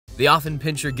The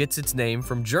Affenpinscher gets its name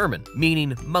from German,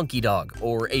 meaning monkey dog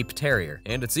or ape terrier,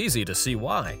 and it's easy to see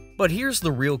why. But here's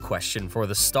the real question for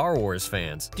the Star Wars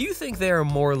fans. Do you think they are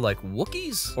more like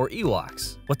Wookiees or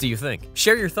Ewoks? What do you think?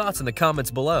 Share your thoughts in the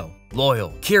comments below.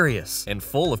 Loyal, curious, and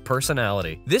full of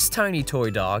personality, this tiny toy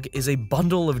dog is a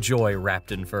bundle of joy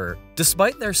wrapped in fur.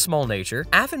 Despite their small nature,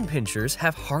 Affenpinschers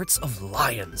have hearts of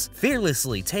lions,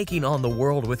 fearlessly taking on the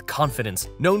world with confidence.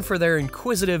 Known for their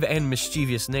inquisitive and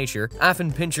mischievous nature,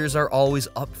 Affenpinschers are always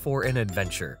up for an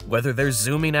adventure. Whether they're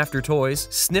zooming after toys,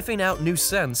 sniffing out new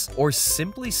scents, or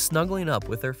simply snuggling up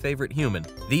with their favorite human,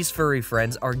 these furry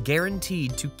friends are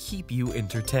guaranteed to keep you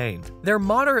entertained. They're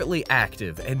moderately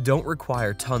active and don't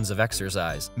require tons of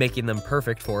exercise, making them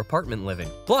perfect for apartment living.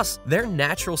 Plus, their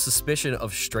natural suspicion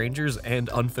of strangers and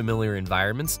unfamiliar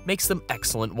environments makes them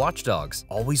excellent watchdogs,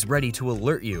 always ready to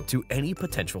alert you to any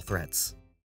potential threats.